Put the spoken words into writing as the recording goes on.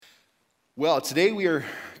Well, today we are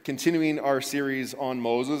continuing our series on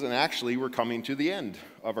Moses, and actually we're coming to the end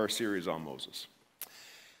of our series on Moses.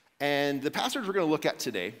 And the passage we're going to look at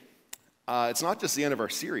today, it's not just the end of our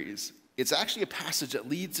series, it's actually a passage that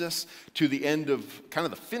leads us to the end of kind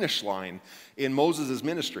of the finish line in Moses'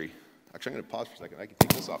 ministry. Actually, I'm going to pause for a second. I can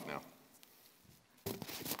take this off now.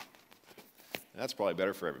 That's probably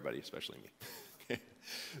better for everybody, especially me.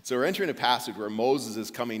 So we're entering a passage where Moses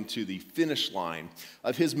is coming to the finish line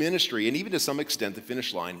of his ministry, and even to some extent the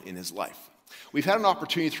finish line in his life. We've had an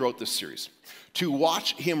opportunity throughout this series to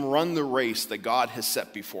watch him run the race that God has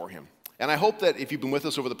set before him. And I hope that if you've been with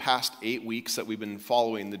us over the past 8 weeks that we've been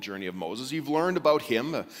following the journey of Moses, you've learned about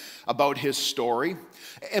him, about his story,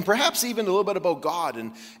 and perhaps even a little bit about God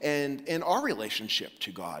and our relationship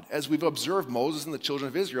to God, as we've observed Moses and the children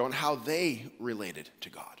of Israel and how they related to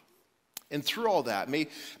God. And through all that, maybe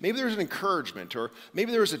there's an encouragement, or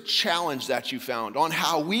maybe there's a challenge that you found on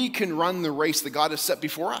how we can run the race that God has set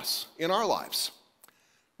before us in our lives.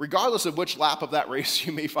 Regardless of which lap of that race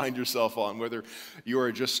you may find yourself on, whether you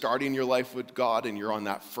are just starting your life with God and you're on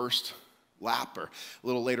that first lap, or a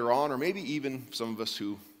little later on, or maybe even some of us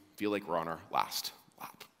who feel like we're on our last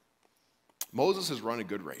lap. Moses has run a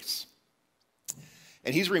good race.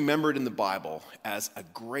 And he's remembered in the Bible as a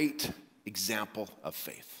great example of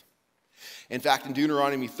faith. In fact, in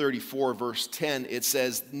Deuteronomy 34, verse 10, it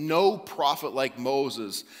says, "No prophet like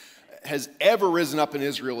Moses has ever risen up in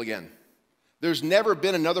Israel again. There's never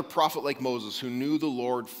been another prophet like Moses who knew the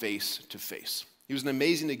Lord face to face." He was an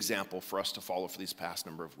amazing example for us to follow for these past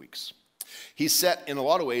number of weeks. He set, in a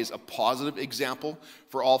lot of ways, a positive example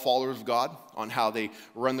for all followers of God on how they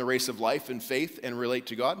run the race of life in faith and relate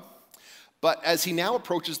to God. But as he now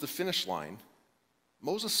approaches the finish line,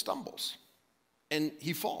 Moses stumbles and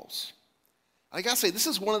he falls. I gotta say, this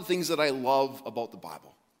is one of the things that I love about the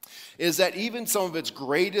Bible, is that even some of its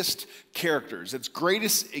greatest characters, its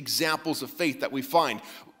greatest examples of faith that we find,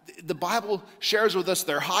 the Bible shares with us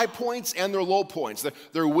their high points and their low points,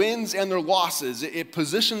 their wins and their losses. It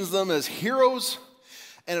positions them as heroes,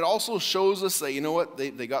 and it also shows us that, you know what,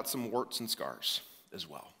 they got some warts and scars as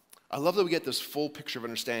well. I love that we get this full picture of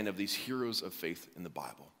understanding of these heroes of faith in the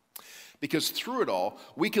Bible. Because through it all,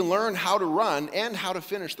 we can learn how to run and how to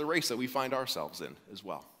finish the race that we find ourselves in as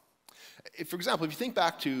well. For example, if you think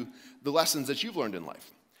back to the lessons that you've learned in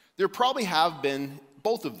life, there probably have been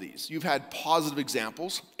both of these. You've had positive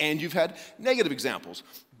examples and you've had negative examples,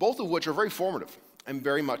 both of which are very formative and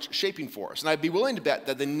very much shaping for us. And I'd be willing to bet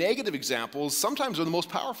that the negative examples sometimes are the most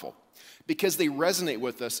powerful because they resonate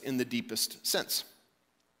with us in the deepest sense.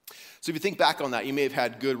 So if you think back on that, you may have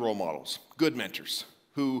had good role models, good mentors,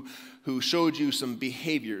 who showed you some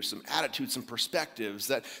behaviors, some attitudes, some perspectives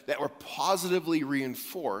that were positively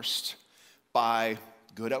reinforced by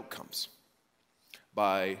good outcomes,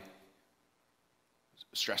 by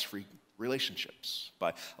stress-free relationships,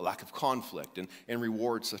 by a lack of conflict and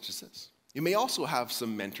rewards such as this. You may also have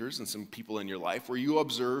some mentors and some people in your life where you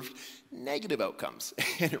observed negative outcomes,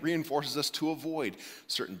 and it reinforces us to avoid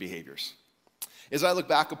certain behaviors. As I look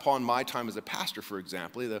back upon my time as a pastor, for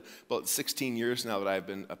example, about 16 years now that I've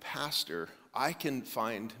been a pastor, I can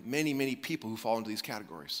find many, many people who fall into these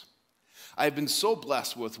categories. I've been so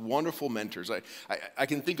blessed with wonderful mentors. I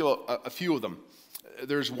can think of a few of them.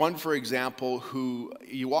 There's one, for example, who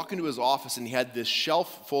you walk into his office and he had this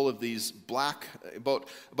shelf full of these black, about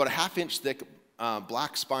a half-inch thick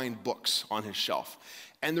black-spined books on his shelf.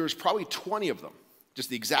 And there was probably 20 of them, just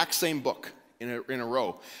the exact same book in a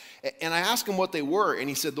row. And I asked him what they were, and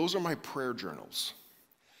he said, "Those are my prayer journals."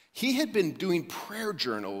 He had been doing prayer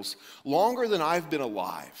journals longer than I've been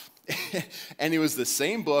alive. And it was the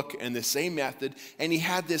same book and the same method, and he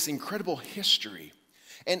had this incredible history.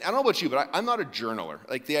 And I don't know about you, but I'm not a journaler.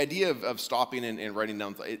 Like the idea of stopping and writing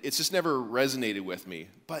down, it's just never resonated with me.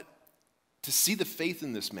 But to see the faith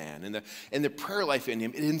in this man and the prayer life in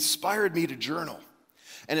him, it inspired me to journal.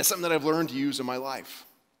 And it's something that I've learned to use in my life.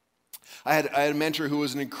 I had a mentor who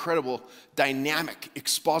was an incredible, dynamic,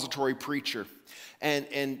 expository preacher.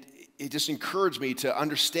 And it just encouraged me to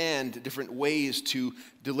understand different ways to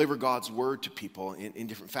deliver God's word to people in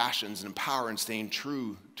different fashions and empower and staying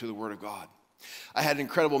true to the word of God. I had an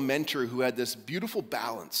incredible mentor who had this beautiful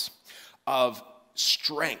balance of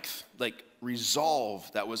strength, like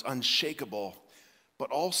resolve that was unshakable,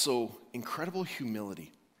 but also incredible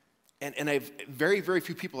humility. And I've very, very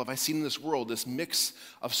few people have I seen in this world, this mix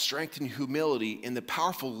of strength and humility in the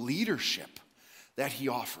powerful leadership that he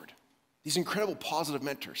offered. These incredible positive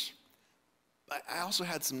mentors. I also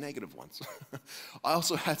had some negative ones. I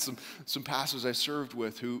also had some pastors I served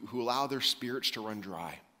with who allowed their spirits to run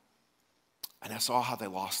dry. And I saw how they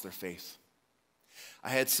lost their faith. I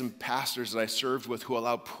had some pastors that I served with who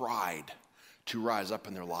allowed pride to rise up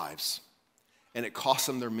in their lives. And it cost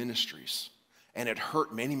them their ministries. And it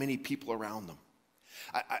hurt many, many people around them.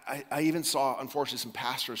 I even saw, unfortunately, some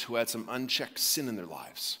pastors who had some unchecked sin in their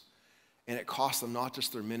lives. And it cost them not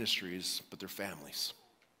just their ministries, but their families.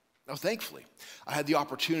 Now, thankfully, I had the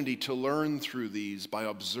opportunity to learn through these by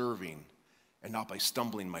observing and not by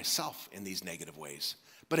stumbling myself in these negative ways.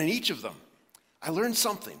 But in each of them, I learned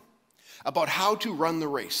something about how to run the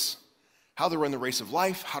race, how to run the race of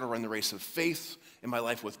life, how to run the race of faith in my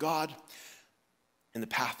life with God, in the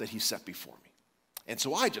path that He set before me. And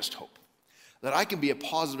so I just hope that I can be a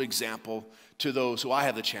positive example to those who I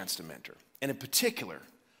have the chance to mentor. And in particular,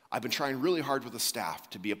 I've been trying really hard with the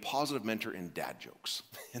staff to be a positive mentor in dad jokes.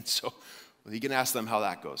 And so you can ask them how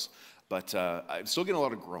that goes. But I'm still getting a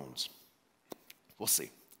lot of groans. We'll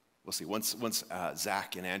see. We'll see. Once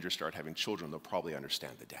Zach and Andrew start having children, they'll probably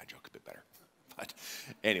understand the dad joke a bit better. But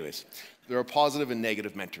anyways, there are positive and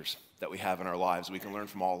negative mentors that we have in our lives. We can learn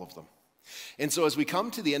from all of them. And so as we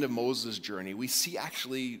come to the end of Moses' journey, we see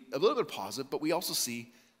actually a little bit of positive, but we also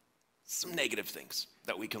see some negative things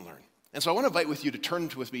that we can learn. And so I want to invite with you to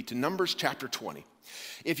turn with me to Numbers chapter 20.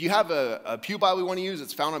 If you have a Pew Bible you want to use,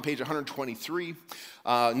 it's found on page 123.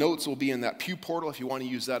 Notes will be in that Pew portal if you want to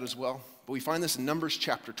use that as well. But we find this in Numbers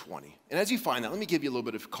chapter 20. And as you find that, let me give you a little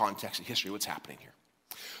bit of context and history of what's happening here.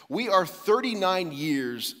 We are roughly 39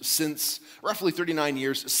 years since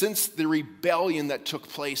the rebellion that took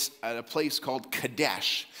place at a place called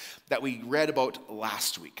Kadesh that we read about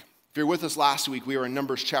last week. If you're with us last week, we were in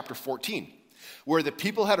Numbers chapter 14, where the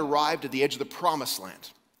people had arrived at the edge of the promised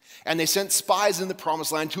land. And they sent spies in the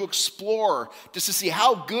promised land to explore, just to see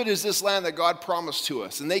how good is this land that God promised to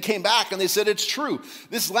us. And they came back and they said, it's true.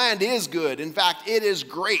 This land is good. In fact, it is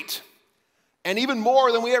great. And even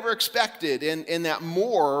more than we ever expected. And that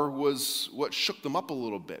more was what shook them up a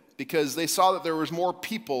little bit. Because they saw that there was more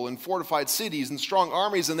people and fortified cities and strong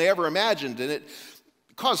armies than they ever imagined. And it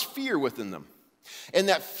caused fear within them. And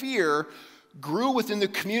that fear grew within the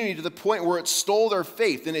community to the point where it stole their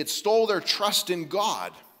faith and it stole their trust in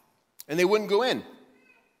God. And they wouldn't go in.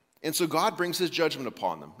 And so God brings His judgment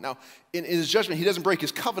upon them. Now, in His judgment, He doesn't break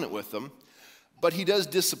His covenant with them, but He does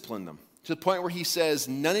discipline them to the point where He says,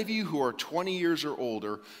 none of you who are 20 years or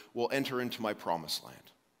older will enter into my promised land.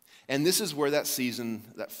 And this is where that season,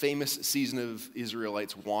 that famous season of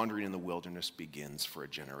Israelites wandering in the wilderness begins for a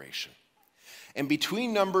generation. And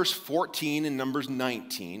between Numbers 14 and Numbers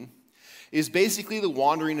 19 is basically the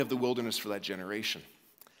wandering of the wilderness for that generation,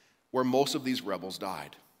 where most of these rebels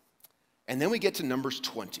died. And then we get to Numbers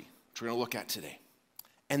 20, which we're going to look at today.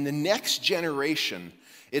 And the next generation,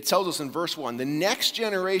 it tells us in verse 1, the next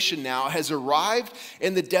generation now has arrived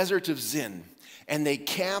in the desert of Zin, and they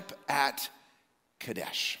camp at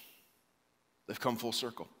Kadesh. They've come full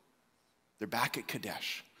circle. They're back at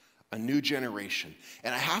Kadesh, a new generation.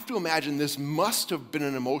 And I have to imagine this must have been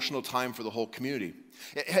an emotional time for the whole community.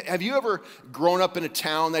 Have you ever grown up in a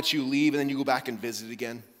town that you leave and then you go back and visit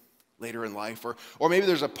again later in life? Or maybe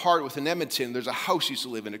there's a part within Edmonton, there's a house you used to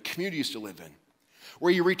live in, a community you used to live in,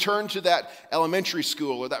 where you return to that elementary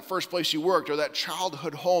school or that first place you worked or that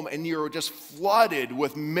childhood home and you're just flooded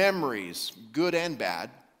with memories, good and bad,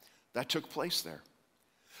 that took place there.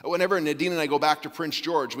 Whenever Nadine and I go back to Prince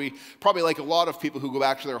George, we probably, like a lot of people who go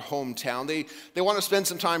back to their hometown, they want to spend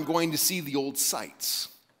some time going to see the old sites.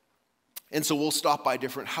 And so we'll stop by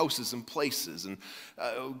different houses and places and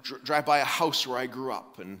drive by a house where I grew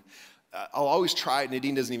up. And I'll always try,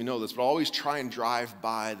 Nadine doesn't even know this, but I'll always try and drive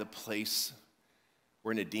by the place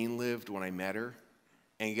where Nadine lived when I met her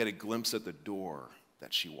and get a glimpse at the door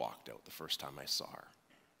that she walked out the first time I saw her.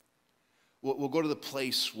 We'll go to the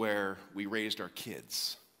place where we raised our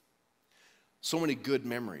kids. So many good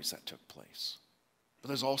memories that took place. But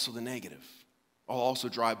there's also the negative. I'll also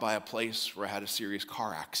drive by a place where I had a serious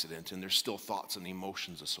car accident, and there's still thoughts and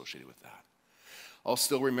emotions associated with that. I'll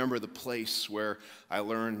still remember the place where I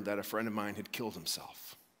learned that a friend of mine had killed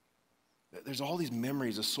himself. There's all these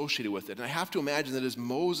memories associated with it. And I have to imagine that as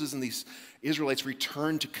Moses and these Israelites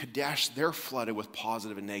return to Kadesh, they're flooded with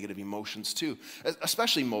positive and negative emotions too,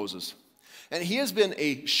 especially Moses. And he has been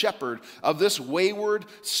a shepherd of this wayward,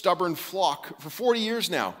 stubborn flock for 40 years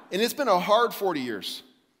now. And it's been a hard 40 years.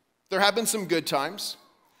 There have been some good times,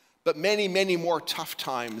 but many, many more tough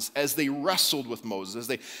times as they wrestled with Moses,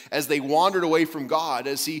 as they wandered away from God,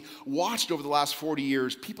 as he watched over the last 40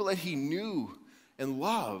 years, people that he knew and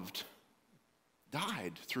loved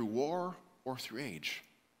died through war or through age.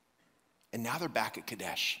 And now they're back at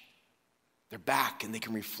Kadesh. They're back and they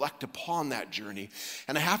can reflect upon that journey.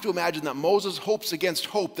 And I have to imagine that Moses hopes against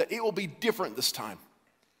hope that it will be different this time.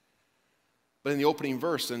 But in the opening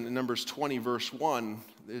verse, in Numbers 20, verse 1,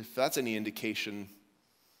 if that's any indication,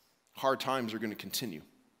 hard times are going to continue.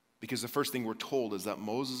 Because the first thing we're told is that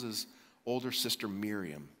Moses' older sister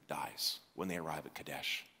Miriam dies when they arrive at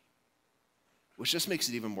Kadesh, which just makes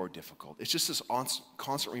it even more difficult. It's just this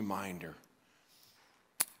constant reminder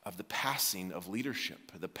of the passing of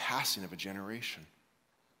leadership, the passing of a generation.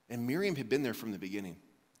 And Miriam had been there from the beginning.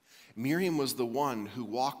 Miriam was the one who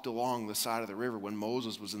walked along the side of the river when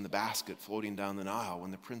Moses was in the basket floating down the Nile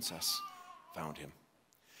when the princess found him.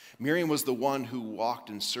 Miriam was the one who walked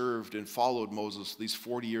and served and followed Moses these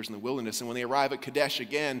 40 years in the wilderness. And when they arrive at Kadesh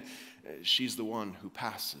again, she's the one who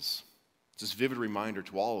passes. It's this vivid reminder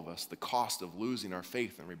to all of us the cost of losing our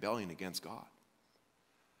faith and rebelling against God.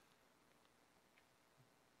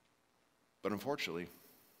 But unfortunately,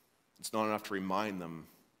 it's not enough to remind them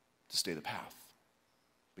to stay the path,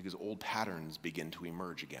 because old patterns begin to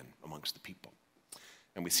emerge again amongst the people.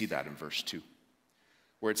 And we see that in verse 2,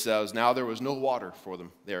 where it says, "Now there was no water for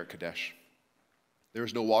them there at Kadesh. There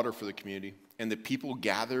was no water for the community, and the people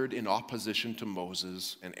gathered in opposition to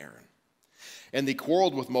Moses and Aaron. And they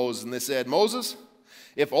quarreled with Moses, and they said, 'Moses,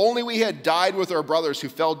 if only we had died with our brothers who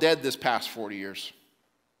fell dead this past 40 years.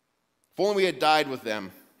 If only we had died with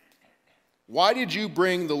them. Why did you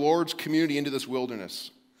bring the Lord's community into this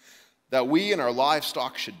wilderness, that we and our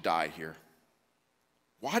livestock should die here?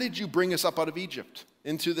 Why did you bring us up out of Egypt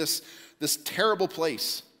into this terrible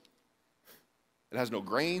place? It has no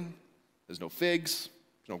grain, there's no figs,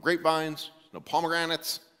 there's no grapevines, no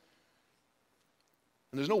pomegranates,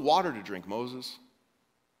 and there's no water to drink, Moses.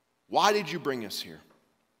 Why did you bring us here?'"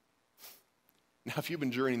 Now, if you've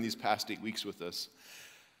been journeying these past 8 weeks with us,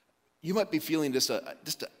 you might be feeling just a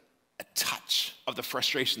touch of the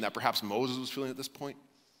frustration that perhaps Moses was feeling at this point.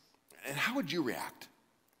 And how would you react?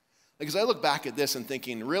 Like, as I look back at this and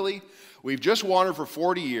thinking, really? We've just wandered for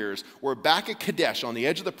 40 years. We're back at Kadesh on the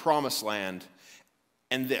edge of the promised land.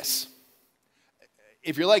 And this.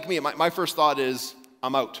 If you're like me, my first thought is,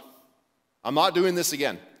 I'm out. I'm not doing this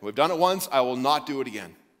again. We've done it once. I will not do it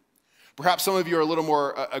again. Perhaps some of you are a little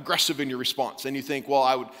more aggressive in your response. And you think, well,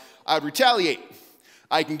 I would retaliate.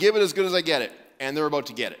 I can give it as good as I get it. And they're about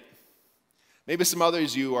to get it. Maybe some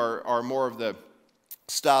others, you are more of the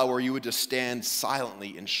style where you would just stand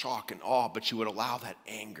silently in shock and awe, but you would allow that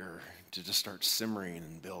anger to just start simmering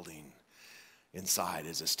and building inside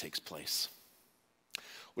as this takes place.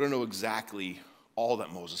 We don't know exactly all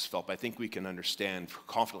that Moses felt, but I think we can understand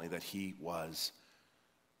confidently that he was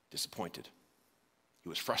disappointed. He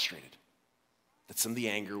was frustrated, that some of the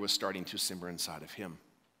anger was starting to simmer inside of him.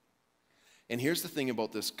 And here's the thing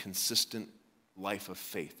about this consistent life of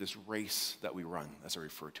faith, this race that we run, as I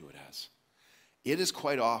refer to it as. It is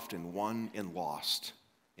quite often won and lost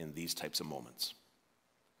in these types of moments.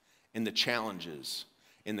 In the challenges,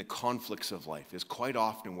 in the conflicts of life is quite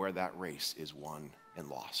often where that race is won and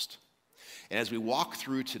lost. And as we walk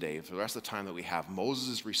through today, for the rest of the time that we have,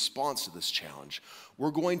 Moses' response to this challenge, we're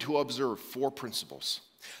going to observe 4 principles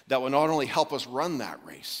that will not only help us run that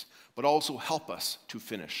race, but also help us to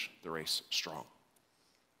finish the race strong.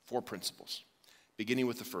 4 principles, beginning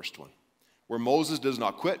with the first one, where Moses does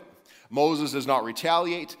not quit. Moses does not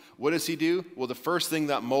retaliate. What does he do? Well, the first thing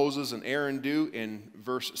that Moses and Aaron do in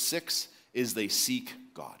verse 6 is they seek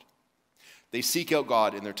God. They seek out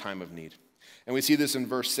God in their time of need. And we see this in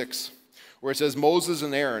verse 6, where it says, "Moses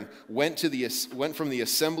and Aaron went from the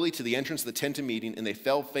assembly to the entrance of the tent of meeting, and they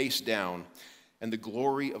fell face down, and the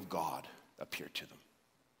glory of God appeared to them."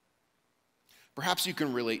 Perhaps you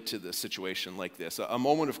can relate to this situation like this, a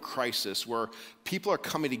moment of crisis where people are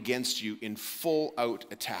coming against you in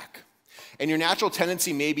full-out attack. And your natural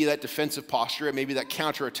tendency may be that defensive posture, it may be that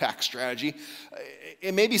counterattack strategy.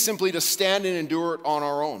 It may be simply to stand and endure it on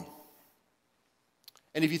our own.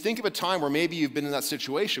 And if you think of a time where maybe you've been in that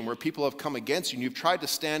situation where people have come against you and you've tried to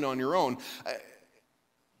stand on your own,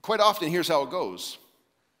 quite often here's how it goes.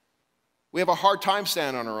 We have a hard time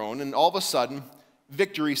standing on our own, and all of a sudden,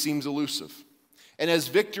 victory seems elusive. And as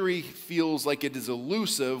victory feels like it is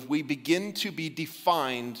elusive, we begin to be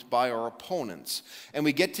defined by our opponents. And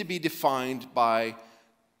we get to be defined by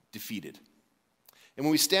defeated. And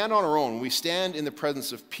when we stand on our own, when we stand in the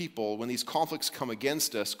presence of people, when these conflicts come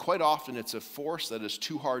against us, quite often it's a force that is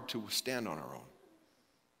too hard to withstand on our own.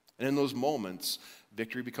 And in those moments,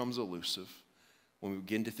 victory becomes elusive. When we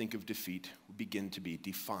begin to think of defeat, we begin to be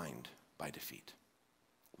defined by defeat.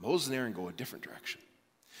 Moses and Aaron go a different direction.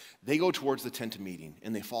 They go towards the tent of meeting,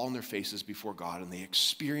 and they fall on their faces before God, and they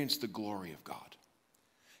experience the glory of God.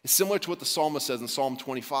 It's similar to what the psalmist says in Psalm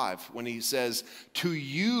 25 when he says, "To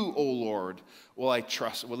you, O Lord, will I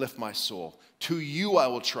trust, will lift my soul. To you I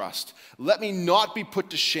will trust. Let me not be put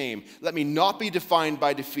to shame. Let me not be defined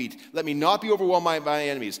by defeat. Let me not be overwhelmed by my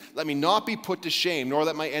enemies. Let me not be put to shame, nor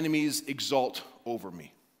let my enemies exult over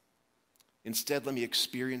me. Instead, let me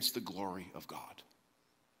experience the glory of God."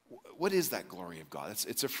 What is that glory of God?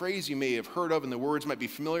 It's a phrase you may have heard of, and the words might be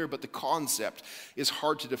familiar, but the concept is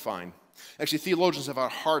hard to define. Actually, theologians have a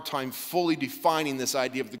hard time fully defining this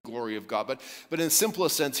idea of the glory of God. But in the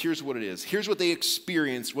simplest sense, here's what it is. Here's what they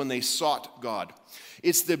experienced when they sought God.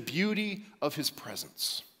 It's the beauty of his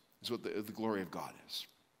presence, is what the glory of God is.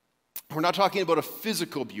 We're not talking about a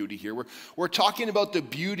physical beauty here. We're talking about the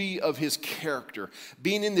beauty of his character,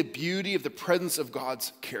 being in the beauty of the presence of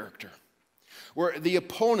God's character, where the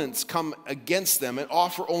opponents come against them and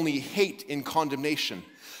offer only hate and condemnation.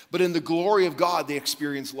 But in the glory of God, they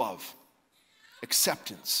experience love,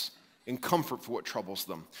 acceptance, and comfort for what troubles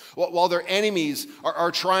them. While their enemies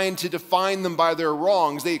are trying to define them by their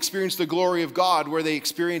wrongs, they experience the glory of God, where they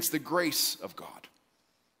experience the grace of God,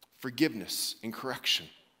 forgiveness and correction.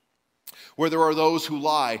 Where there are those who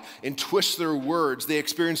lie and twist their words, they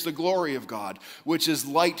experience the glory of God, which is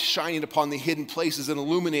light shining upon the hidden places and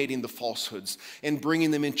illuminating the falsehoods and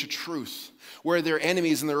bringing them into truth. Where their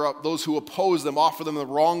enemies and those who oppose them offer them the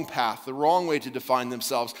wrong path, the wrong way to define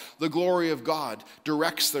themselves, the glory of God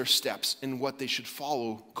directs their steps in what they should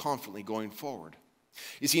follow confidently going forward.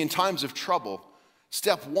 You see, in times of trouble,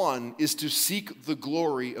 step one is to seek the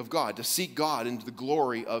glory of God, to seek God into the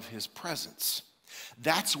glory of his presence.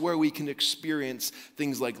 That's where we can experience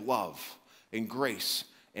things like love and grace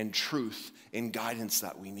and truth and guidance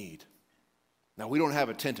that we need. Now, we don't have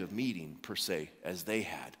a tent of meeting per se as they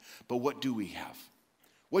had, but what do we have?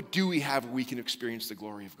 What do we have where we can experience the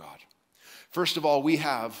glory of God? First of all, we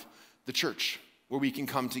have the church where we can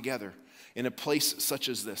come together in a place such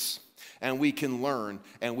as this, and we can learn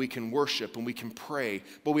and we can worship and we can pray,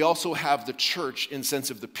 but we also have the church in sense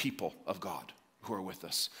of the people of God who are with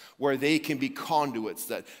us, where they can be conduits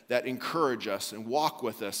that encourage us and walk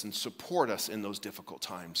with us and support us in those difficult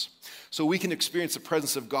times. So we can experience the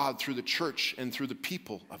presence of God through the church and through the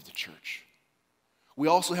people of the church. We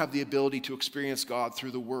also have the ability to experience God through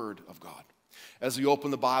the Word of God. As we open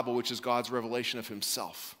the Bible, which is God's revelation of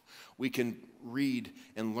himself, we can read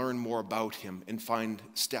and learn more about him and find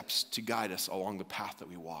steps to guide us along the path that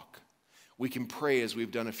we walk. We can pray, as we've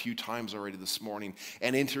done a few times already this morning,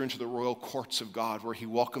 and enter into the royal courts of God, where he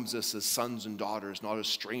welcomes us as sons and daughters, not as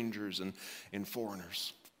strangers and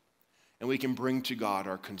foreigners. And we can bring to God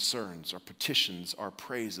our concerns, our petitions, our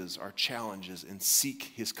praises, our challenges, and seek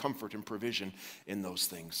his comfort and provision in those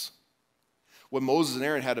things. What Moses and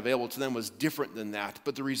Aaron had available to them was different than that,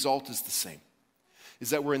 but the result is the same, is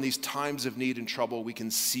that we're in these times of need and trouble, we can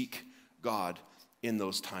seek God in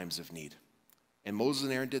those times of need. And Moses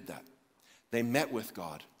and Aaron did that. They met with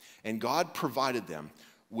God, and God provided them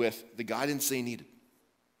with the guidance they needed.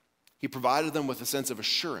 He provided them with a sense of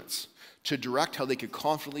assurance to direct how they could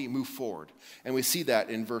confidently move forward. And we see that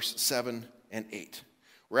in verse 7 and 8,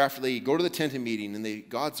 where after they go to the tent of meeting and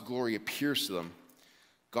God's glory appears to them,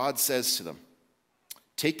 God says to them,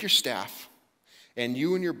 "Take your staff, and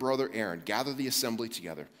you and your brother Aaron gather the assembly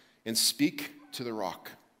together and speak to the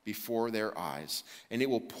rock before their eyes, and it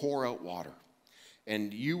will pour out water.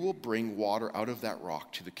 And you will bring water out of that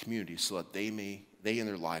rock to the community so that they and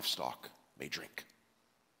their livestock may drink."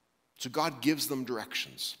 So God gives them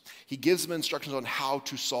directions. He gives them instructions on how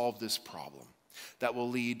to solve this problem that will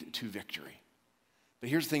lead to victory. But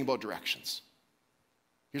here's the thing about directions.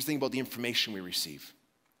 Here's the thing about the information we receive.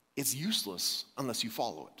 It's useless unless you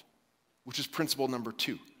follow it, which is principle number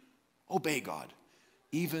 2. Obey God,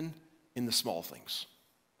 even in the small things.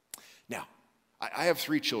 Now, I have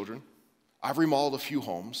 3 children. I've remodeled a few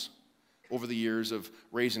homes over the years of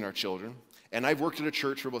raising our children, and I've worked at a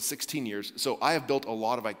church for about 16 years, so I have built a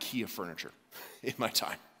lot of IKEA furniture in my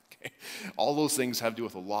time. Okay? All those things have to do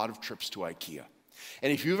with a lot of trips to IKEA.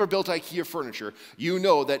 And if you've ever built IKEA furniture, you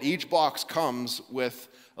know that each box comes with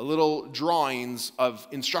a little drawings of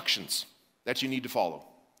instructions that you need to follow.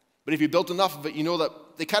 But if you built enough of it, you know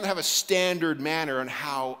that they kind of have a standard manner on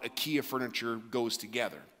how IKEA furniture goes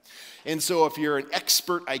together. And so if you're an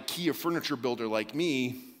expert IKEA furniture builder like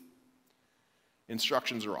me,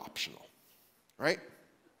 instructions are optional, right?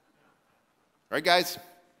 Right, guys?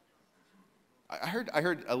 I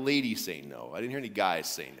heard a lady say no. I didn't hear any guys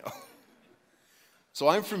say no. So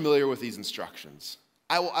I'm familiar with these instructions.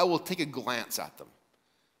 I will take a glance at them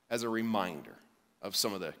as a reminder of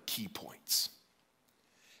some of the key points.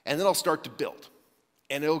 And then I'll start to build.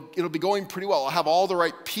 and it'll be going pretty well. I'll have all the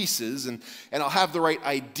right pieces, and I'll have the right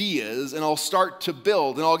ideas, and I'll start to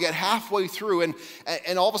build, and I'll get halfway through,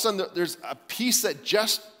 and all of a sudden there's a piece that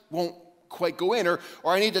just won't quite go in, or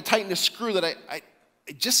I need to tighten a screw that I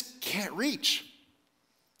just can't reach.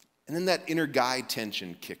 And then that inner guide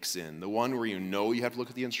tension kicks in, the one where you know you have to look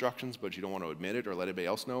at the instructions, but you don't want to admit it or let anybody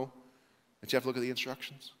else know that you have to look at the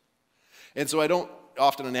instructions. And so I don't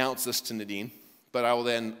often announce this to Nadine, but I will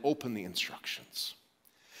then open the instructions.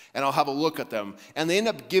 And I'll have a look at them, and they end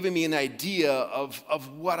up giving me an idea of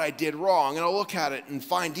what I did wrong. And I'll look at it and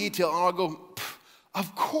find detail, and I'll go,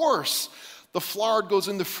 of course, the flard goes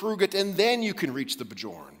in the frugat, and then you can reach the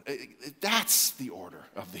bajorn. That's the order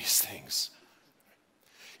of these things.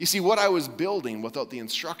 You see, what I was building without the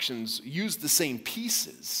instructions used the same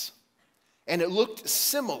pieces, and it looked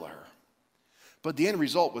similar, but the end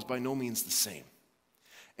result was by no means the same.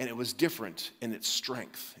 And it was different in its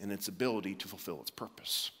strength and its ability to fulfill its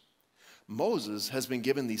purpose. Moses has been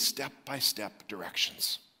given these step-by-step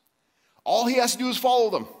directions. All he has to do is follow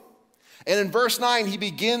them. And in verse 9, he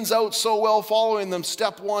begins out so well following them.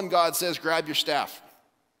 Step 1, God says, grab your staff.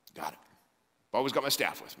 Got it. I've always got my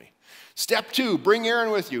staff with me. Step 2, bring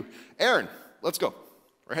Aaron with you. Aaron, let's go.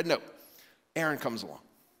 We're heading out. Aaron comes along.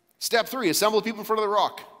 Step 3, assemble the people in front of the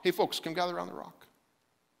rock. Hey, folks, come gather around the rock.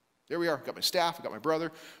 There we are. I've got my staff. I've got my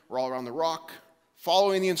brother. We're all around the rock,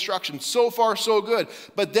 following the instructions. So far, so good.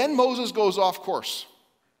 But then Moses goes off course.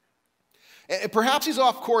 And perhaps he's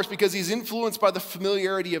off course because he's influenced by the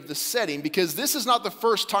familiarity of the setting, because this is not the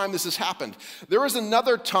first time this has happened. There was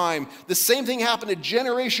another time, the same thing happened a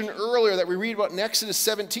generation earlier that we read about in Exodus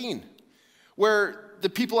 17, where the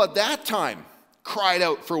people at that time cried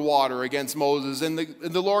out for water against Moses. And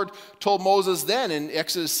the Lord told Moses then in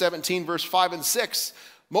Exodus 17, verse 5 and 6,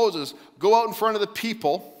 Moses, go out in front of the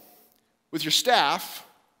people with your staff,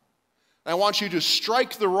 and I want you to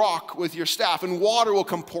strike the rock with your staff, and water will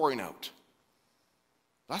come pouring out.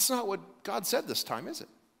 That's not what God said this time, is it?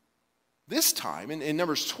 This time, in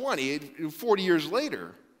Numbers 20, 40 years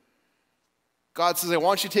later, God says, I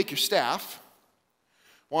want you to take your staff,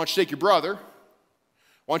 I want you to take your brother,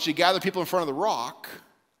 I want you to gather people in front of the rock,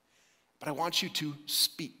 but I want you to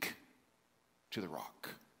speak to the rock.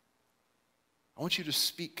 I want you to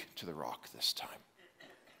speak to the rock this time.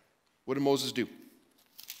 What did Moses do?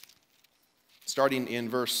 Starting in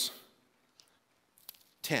verse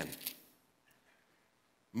 10.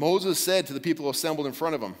 Moses said to the people assembled in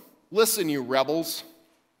front of him, listen, you rebels,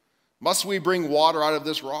 must we bring water out of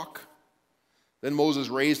this rock? Then Moses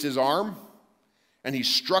raised his arm, and he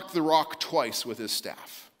struck the rock twice with his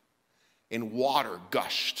staff, and water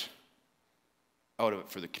gushed out of it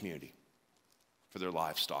for the community, for their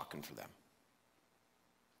livestock and for them.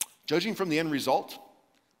 Judging from the end result,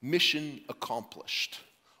 mission accomplished.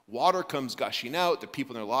 Water comes gushing out, the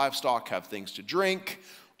people and their livestock have things to drink,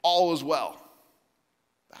 all is well.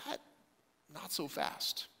 But not so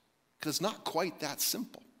fast, because it's not quite that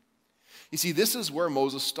simple. You see, this is where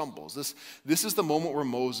Moses stumbles. This is the moment where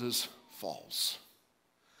Moses falls.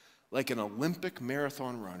 Like an Olympic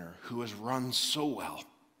marathon runner who has run so well,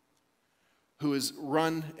 who has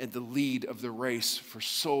run at the lead of the race for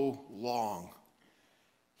so long.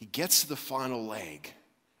 He gets to the final leg,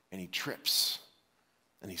 and he trips,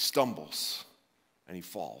 and he stumbles, and he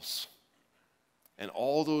falls. And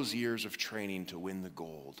all those years of training to win the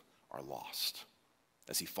gold are lost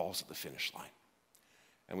as he falls at the finish line.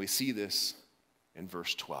 And we see this in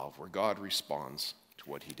verse 12, where God responds to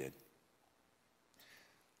what he did.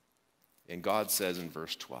 And God says in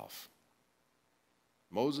verse 12,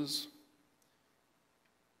 Moses,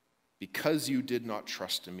 because you did not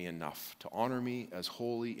trust in me enough to honor me as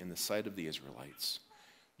holy in the sight of the Israelites,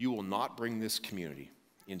 you will not bring this community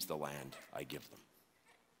into the land I give them.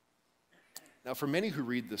 Now, for many who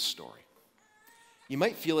read this story, you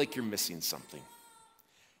might feel like you're missing something,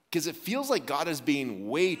 because it feels like God is being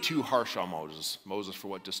way too harsh on Moses for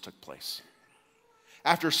what just took place.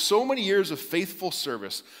 After so many years of faithful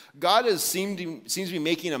service, God seems to be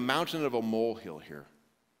making a mountain of a molehill here.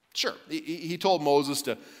 Sure, he told Moses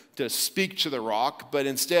to speak to the rock, but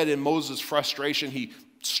instead, in Moses' frustration, he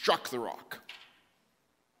struck the rock.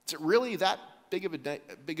 Is it really that big of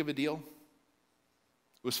a deal?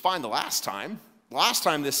 It was fine the last time. Last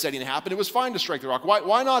time this setting happened, it was fine to strike the rock.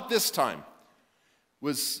 Why not this time?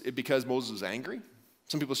 Was it because Moses was angry?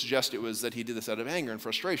 Some people suggest it was that he did this out of anger and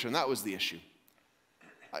frustration. That was the issue.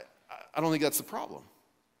 I don't think that's the problem.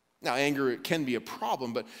 Now, anger can be a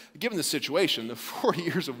problem, but given the situation, the 40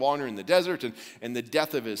 years of wandering in the desert and the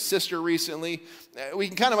death of his sister recently, we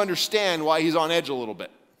can kind of understand why he's on edge a little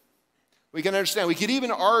bit. We can understand. We could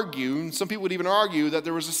even argue, and some people would even argue, that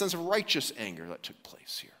there was a sense of righteous anger that took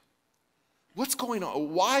place here. What's going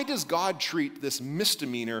on? Why does God treat this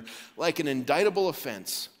misdemeanor like an indictable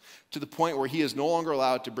offense to the point where he is no longer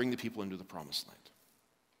allowed to bring the people into the promised land?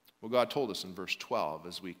 Well, God told us in verse 12,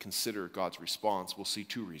 as we consider God's response, we'll see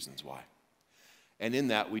two reasons why. And in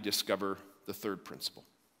that, we discover the third principle.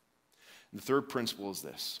 And the third principle is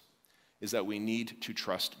this, is that we need to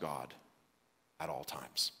trust God at all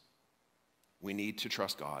times. We need to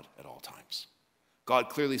trust God at all times. God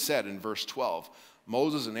clearly said in verse 12,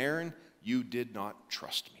 Moses and Aaron, you did not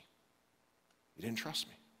trust me. You didn't trust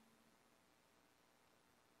me.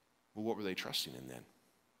 Well, what were they trusting in then?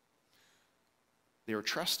 They were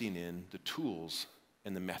trusting in the tools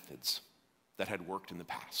and the methods that had worked in the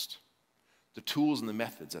past. The tools and the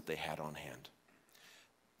methods that they had on hand.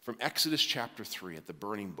 From Exodus chapter 3 at the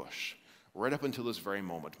burning bush, right up until this very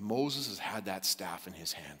moment, Moses has had that staff in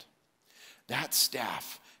his hand. That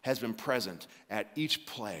staff has been present at each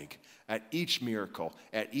plague, at each miracle,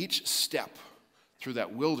 at each step through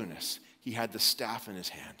that wilderness. He had the staff in his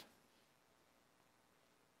hand.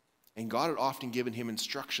 And God had often given him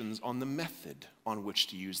instructions on the method on which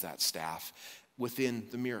to use that staff within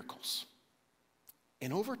the miracles.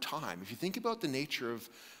 And over time, if you think about the nature of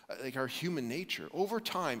our human nature, over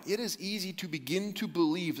time, it is easy to begin to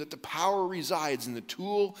believe that the power resides in the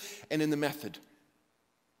tool and in the method.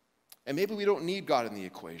 And maybe we don't need God in the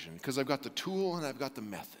equation because I've got the tool and I've got the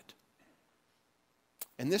method.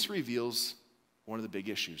 And this reveals one of the big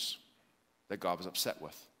issues that God was upset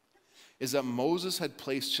with, is that Moses had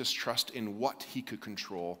placed his trust in what he could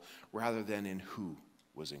control rather than in who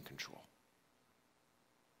was in control.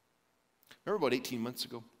 Remember about 18 months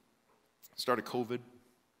ago, started COVID,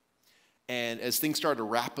 and as things started to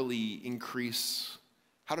rapidly increase,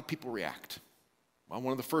 how did people react? Well,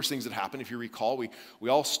 one of the first things that happened, if you recall, we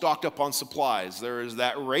all stocked up on supplies. There is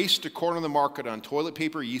that race to corner the market on toilet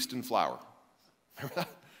paper, yeast, and flour. Remember that?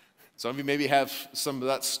 Some of you maybe have some of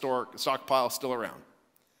that stockpile still around.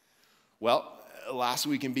 Well, last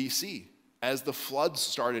week in BC, as the floods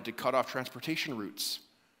started to cut off transportation routes,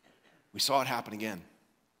 we saw it happen again.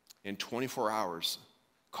 In 24 hours,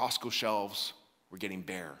 Costco shelves were getting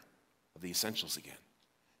bare of the essentials again.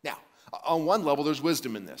 Now, on one level, there's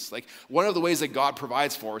wisdom in this. Like, one of the ways that God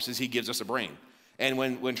provides for us is he gives us a brain. And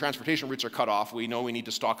when transportation routes are cut off, we know we need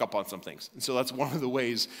to stock up on some things. And so that's one of the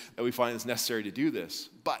ways that we find it's necessary to do this.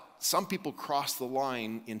 But some people cross the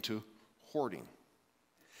line into hoarding.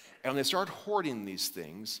 And when they start hoarding these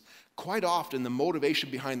things, quite often the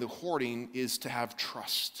motivation behind the hoarding is to have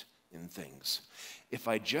trust in things. If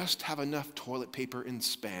I just have enough toilet paper and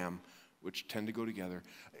Spam, which tend to go together,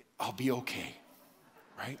 I'll be okay,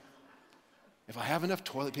 right? If I have enough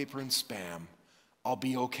toilet paper and Spam, I'll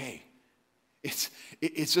be okay. It's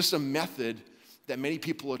just a method that many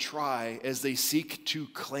people will try as they seek to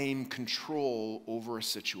claim control over a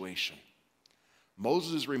situation.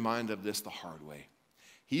 Moses is reminded of this the hard way.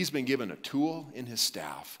 He's been given a tool in his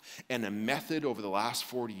staff and a method over the last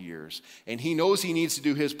 40 years, and he knows he needs to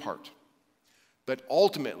do his part. But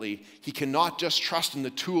ultimately, he cannot just trust in the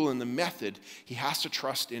tool and the method. He has to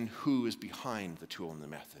trust in who is behind the tool and the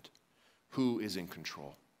method, who is in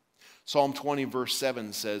control. Psalm 20, verse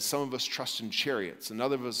 7 says, some of us trust in chariots, and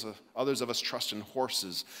others of us trust in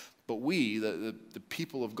horses. But we, the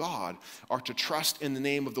people of God, are to trust in the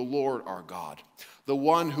name of the Lord our God, the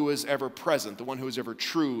one who is ever present, the one who is ever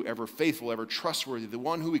true, ever faithful, ever trustworthy, the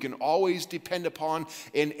one who we can always depend upon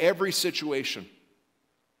in every situation.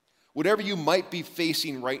 Whatever you might be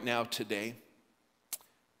facing right now today,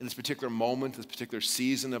 in this particular moment, this particular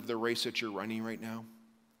season of the race that you're running right now,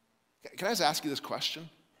 can I just ask you this question?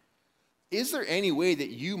 Is there any way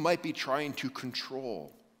that you might be trying to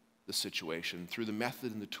control the situation through the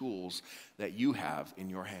method and the tools that you have in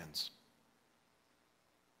your hands?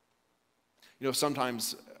 You know,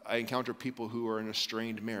 sometimes I encounter people who are in a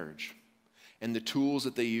strained marriage, and the tools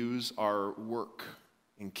that they use are work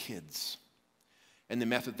and kids. And the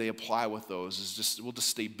method they apply with those is we'll just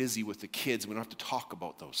stay busy with the kids. We don't have to talk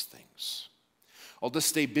about those things. I'll just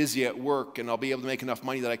stay busy at work, and I'll be able to make enough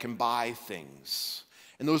money that I can buy things.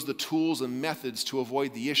 And those are the tools and methods to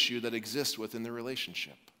avoid the issue that exists within the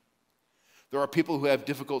relationship. There are people who have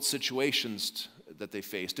difficult situations that they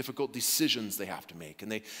face, difficult decisions they have to make,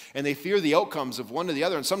 and they fear the outcomes of one or the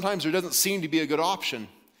other, and sometimes there doesn't seem to be a good option.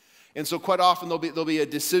 And so quite often there'll be a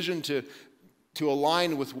decision to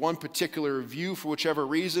align with one particular view for whichever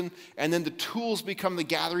reason, and then the tools become the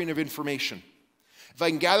gathering of information. If I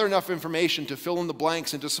can gather enough information to fill in the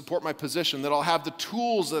blanks and to support my position, then I'll have the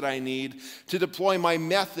tools that I need to deploy my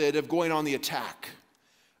method of going on the attack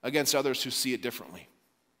against others who see it differently.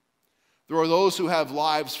 There are those who have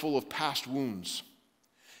lives full of past wounds.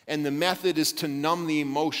 And the method is to numb the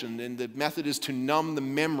emotion, and the method is to numb the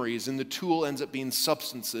memories, and the tool ends up being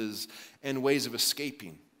substances and ways of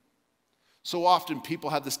escaping. So often people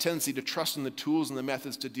have this tendency to trust in the tools and the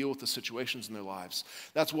methods to deal with the situations in their lives.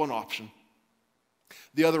 That's one option.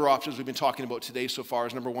 The other options we've been talking about today so far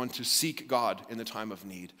is, number one, to seek God in the time of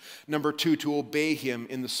need. Number two, to obey him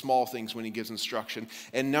in the small things when he gives instruction.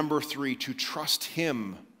 And number three, to trust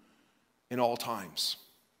him in all times.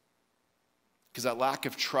 Because that lack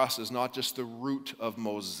of trust is not just the root of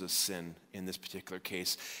Moses' sin in this particular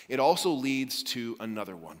case. It also leads to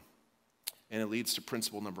another one. And it leads to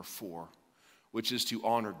principle number 4, which is to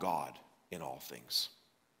honor God in all things.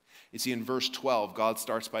 You see, in verse 12, God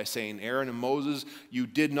starts by saying, Aaron and Moses, you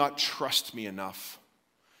did not trust me enough.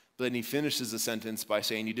 But then he finishes the sentence by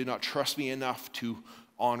saying, you did not trust me enough to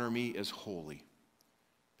honor me as holy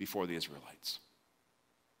before the Israelites.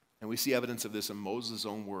 And we see evidence of this in Moses'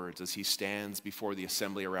 own words as he stands before the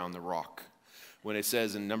assembly around the rock. When it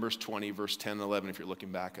says in Numbers 20, verse 10 and 11, if you're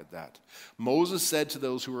looking back at that, Moses said to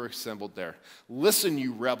those who were assembled there, listen,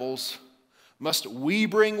 you rebels, must we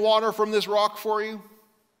bring water from this rock for you?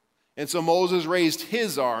 And so Moses raised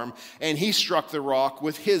his arm and he struck the rock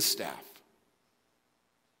with his staff.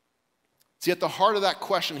 See, at the heart of that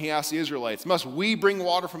question he asked the Israelites, must we bring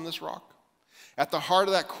water from this rock? At the heart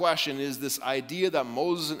of that question is this idea that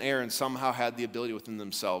Moses and Aaron somehow had the ability within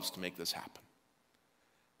themselves to make this happen.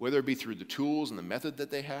 Whether it be through the tools and the method that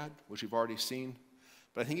they had, which we've already seen,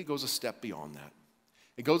 but I think it goes a step beyond that.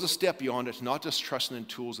 It goes a step beyond it, not just trusting in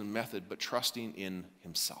tools and method, but trusting in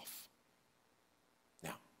himself.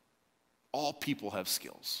 Now, all people have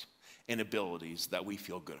skills and abilities that we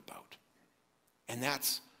feel good about. And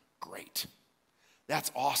that's great. That's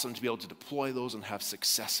awesome to be able to deploy those and have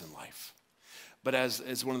success in life. But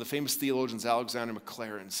as one of the famous theologians, Alexander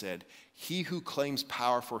Maclaren, said, he who claims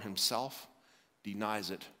power for himself denies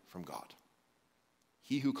it from God.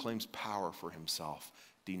 He who claims power for himself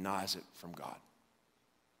denies it from God.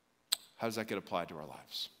 How does that get applied to our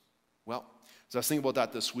lives? Well, as I was thinking about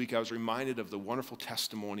that this week, I was reminded of the wonderful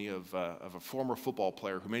testimony of a former football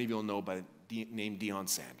player who many of you will know by the name Deion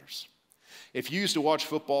Sanders. If you used to watch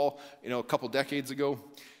football, a couple decades ago,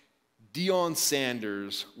 Deion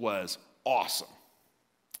Sanders was awesome.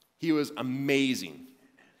 He was amazing.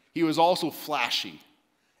 He was also flashy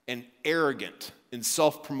and arrogant and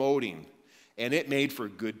self-promoting, and it made for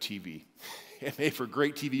good TV. It made for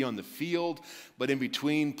great TV on the field, but in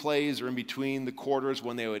between plays or in between the quarters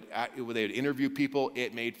when they would interview people,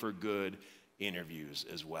 it made for good interviews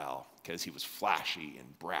as well because he was flashy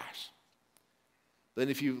and brash. Then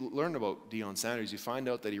if you learn about Deion Sanders, you find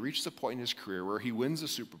out that he reaches a point in his career where he wins the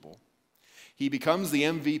Super Bowl. He becomes the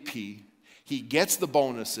MVP. He gets the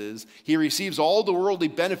bonuses. He receives all the worldly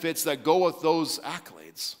benefits that go with those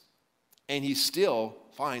accolades. And he still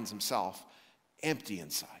finds himself empty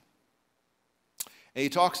inside. And he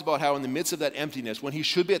talks about how in the midst of that emptiness, when he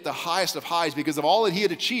should be at the highest of highs because of all that he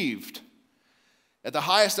had achieved, at the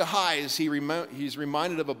highest of highs, he's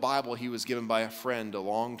reminded of a Bible he was given by a friend a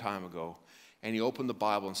long time ago. And he opened the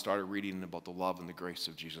Bible and started reading about the love and the grace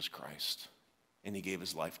of Jesus Christ. And he gave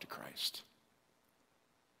his life to Christ.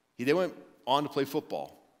 He then went on to play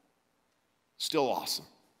football. Still awesome.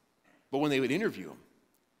 But when they would interview him,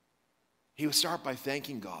 he would start by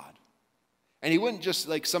thanking God. And he wouldn't just,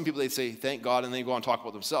 like some people, they'd say, thank God, and then go on and talk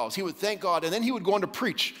about themselves. He would thank God, and then he would go on to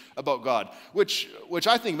preach about God, which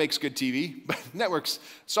I think makes good TV, but networks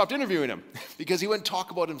stopped interviewing him because he wouldn't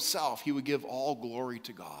talk about himself. He would give all glory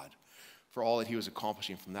to God for all that he was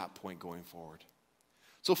accomplishing from that point going forward.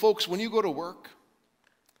 So folks, when you go to work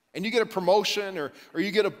and you get a promotion or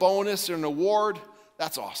you get a bonus or an award,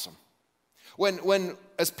 that's awesome. When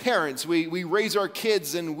as parents, we raise our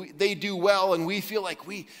kids and they do well and we feel like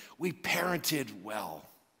we parented well.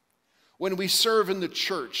 When we serve in the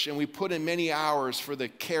church and we put in many hours for the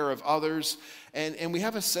care of others and we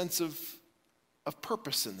have a sense of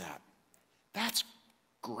purpose in that, that's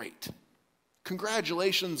great.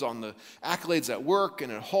 Congratulations on the accolades at work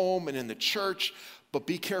and at home and in the church, but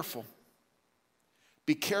be careful.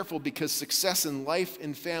 Be careful because success in life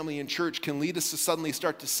and family and church can lead us to suddenly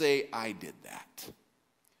start to say, I did that.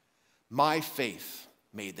 My faith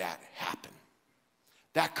made that happen.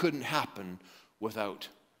 That couldn't happen without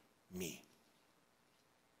me.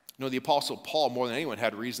 The Apostle Paul, more than anyone,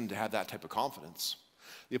 had reason to have that type of confidence.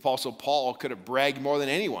 The Apostle Paul could have bragged more than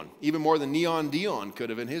anyone, even more than Neon Dion could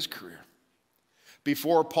have in his career.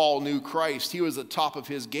 Before Paul knew Christ, he was at the top of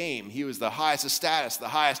his game. He was the highest of status, the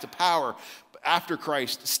highest of power. After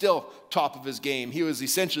Christ, still top of his game. He was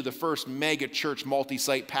essentially the first mega church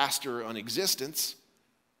multi-site pastor on existence.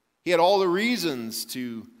 He had all the reasons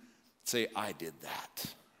to say, I did that.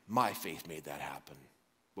 My faith made that happen.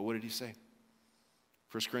 But what did he say?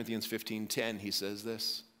 1 Corinthians 15:10, he says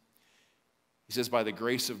this. He says, by the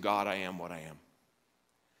grace of God, I am what I am.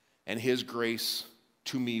 And his grace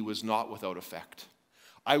to me was not without effect.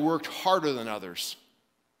 I worked harder than others.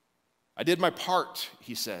 I did my part,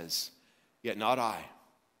 he says, yet not I,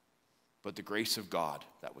 but the grace of God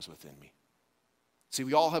that was within me. See,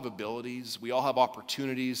 we all have abilities, we all have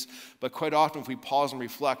opportunities, but quite often if we pause and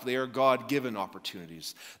reflect, they are God-given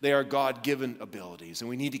opportunities. They are God-given abilities, and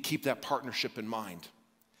we need to keep that partnership in mind,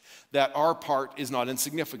 that our part is not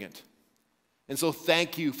insignificant. And so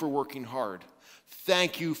thank you for working hard.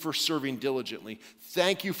 Thank you for serving diligently.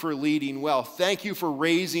 Thank you for leading well. Thank you for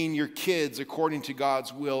raising your kids according to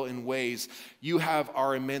God's will and ways. You have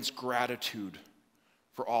our immense gratitude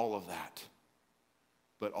for all of that.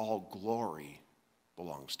 But all glory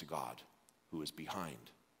belongs to God, who is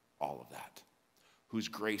behind all of that, whose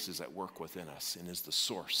grace is at work within us and is the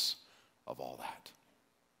source of all that.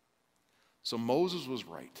 So Moses was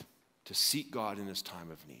right to seek God in his time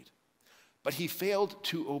of need, but he failed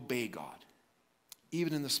to obey God,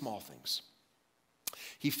 even in the small things.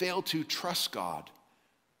 He failed to trust God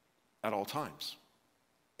at all times,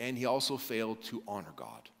 and he also failed to honor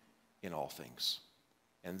God in all things.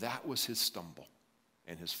 And that was his stumble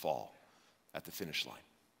and his fall at the finish line.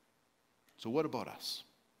 So what about us?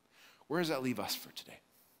 Where does that leave us for today?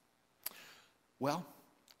 Well,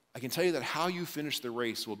 I can tell you that how you finish the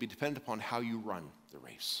race will be dependent upon how you run the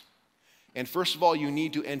race. And first of all, you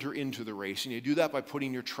need to enter into the race, and you do that by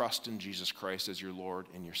putting your trust in Jesus Christ as your Lord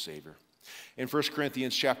and your Savior. In 1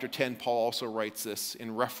 Corinthians chapter 10, Paul also writes this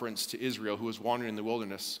in reference to Israel, who was wandering in the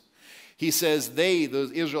wilderness. He says,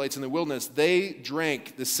 those Israelites in the wilderness, they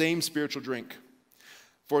drank the same spiritual drink,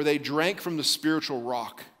 for they drank from the spiritual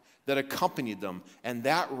rock that accompanied them, and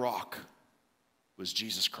that rock was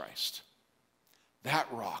Jesus Christ. That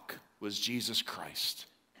rock was Jesus Christ.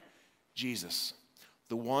 Jesus,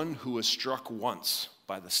 the one who was struck once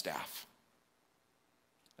by the staff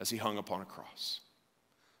as he hung upon a cross.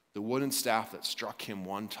 The wooden staff that struck him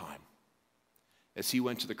one time as he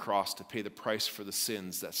went to the cross to pay the price for the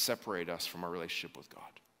sins that separate us from our relationship with God.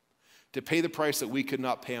 To pay the price that we could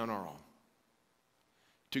not pay on our own.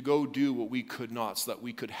 To go do what we could not so that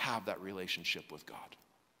we could have that relationship with God.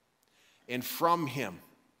 And from him,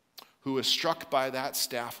 who was struck by that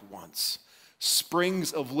staff once,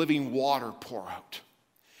 springs of living water pour out.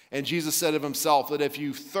 And Jesus said of himself that if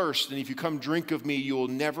you thirst and if you come drink of me, you will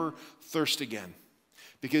never thirst again.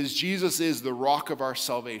 Because Jesus is the rock of our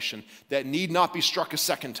salvation that need not be struck a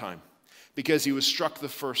second time. Because he was struck the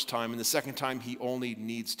first time, and the second time he only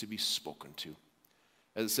needs to be spoken to.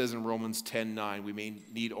 As it says in Romans 10:9, we may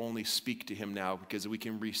need only speak to him now because we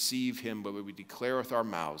can receive him, but we declare with our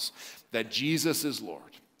mouths that Jesus is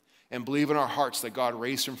Lord and believe in our hearts that God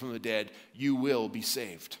raised him from the dead, you will be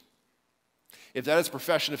saved. If that is a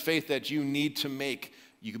profession of faith that you need to make,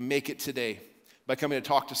 you can make it today by coming to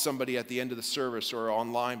talk to somebody at the end of the service or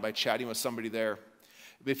online by chatting with somebody there.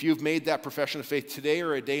 If you've made that profession of faith today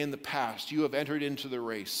or a day in the past, you have entered into the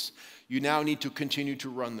race. You now need to continue to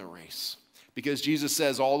run the race. Because Jesus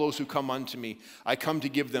says, all those who come unto me, I come to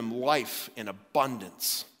give them life in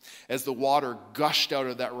abundance. As the water gushed out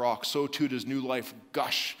of that rock, so too does new life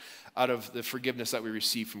gush out of the forgiveness that we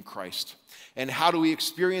receive from Christ. And how do we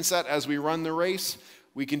experience that as we run the race?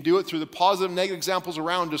 We can do it through the positive and negative examples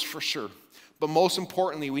around us for sure. But most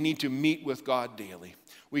importantly, we need to meet with God daily.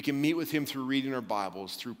 We can meet with him through reading our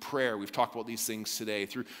Bibles, through prayer. We've talked about these things today,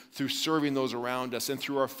 through serving those around us, and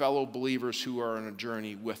through our fellow believers who are on a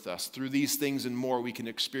journey with us. Through these things and more, we can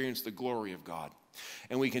experience the glory of God.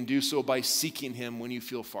 And we can do so by seeking him when you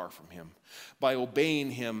feel far from him, by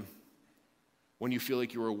obeying him when you feel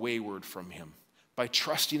like you are wayward from him, by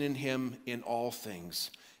trusting in him in all things,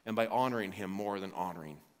 and by honoring him more than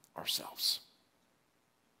honoring ourselves.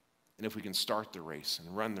 And if we can start the race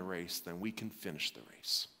and run the race, then we can finish the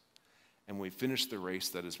race. And when we finish the race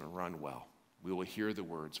that has been run well, we will hear the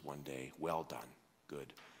words one day, well done,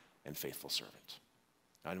 good and faithful servant.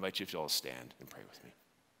 I invite you to all stand and pray with me.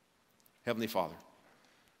 Heavenly Father,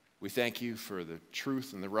 we thank you for the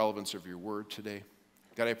truth and the relevance of your word today.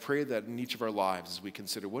 God, I pray that in each of our lives as we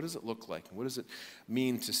consider what does it look like and what does it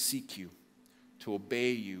mean to seek you, to obey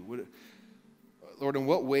you. Lord, in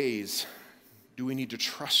what ways do we need to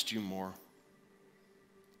trust you more?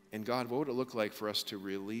 And God, what would it look like for us to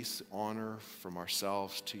release honor from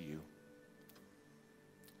ourselves to you?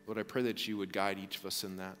 Lord, I pray that you would guide each of us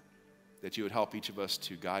in that you would help each of us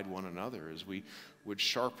to guide one another as we would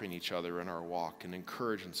sharpen each other in our walk and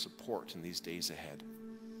encourage and support in these days ahead.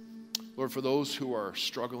 Lord, for those who are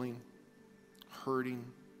struggling, hurting,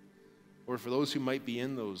 Lord, for those who might be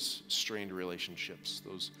in those strained relationships,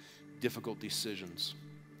 those difficult decisions,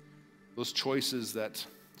 those choices that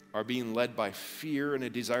are being led by fear and a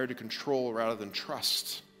desire to control rather than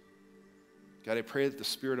trust. God, I pray that the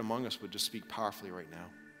Spirit among us would just speak powerfully right now,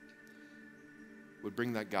 would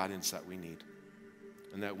bring that guidance that we need,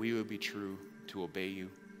 and that we would be true to obey you,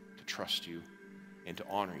 to trust you, and to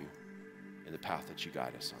honor you in the path that you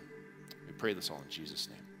guide us on. We pray this all in Jesus'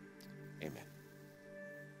 name. Amen.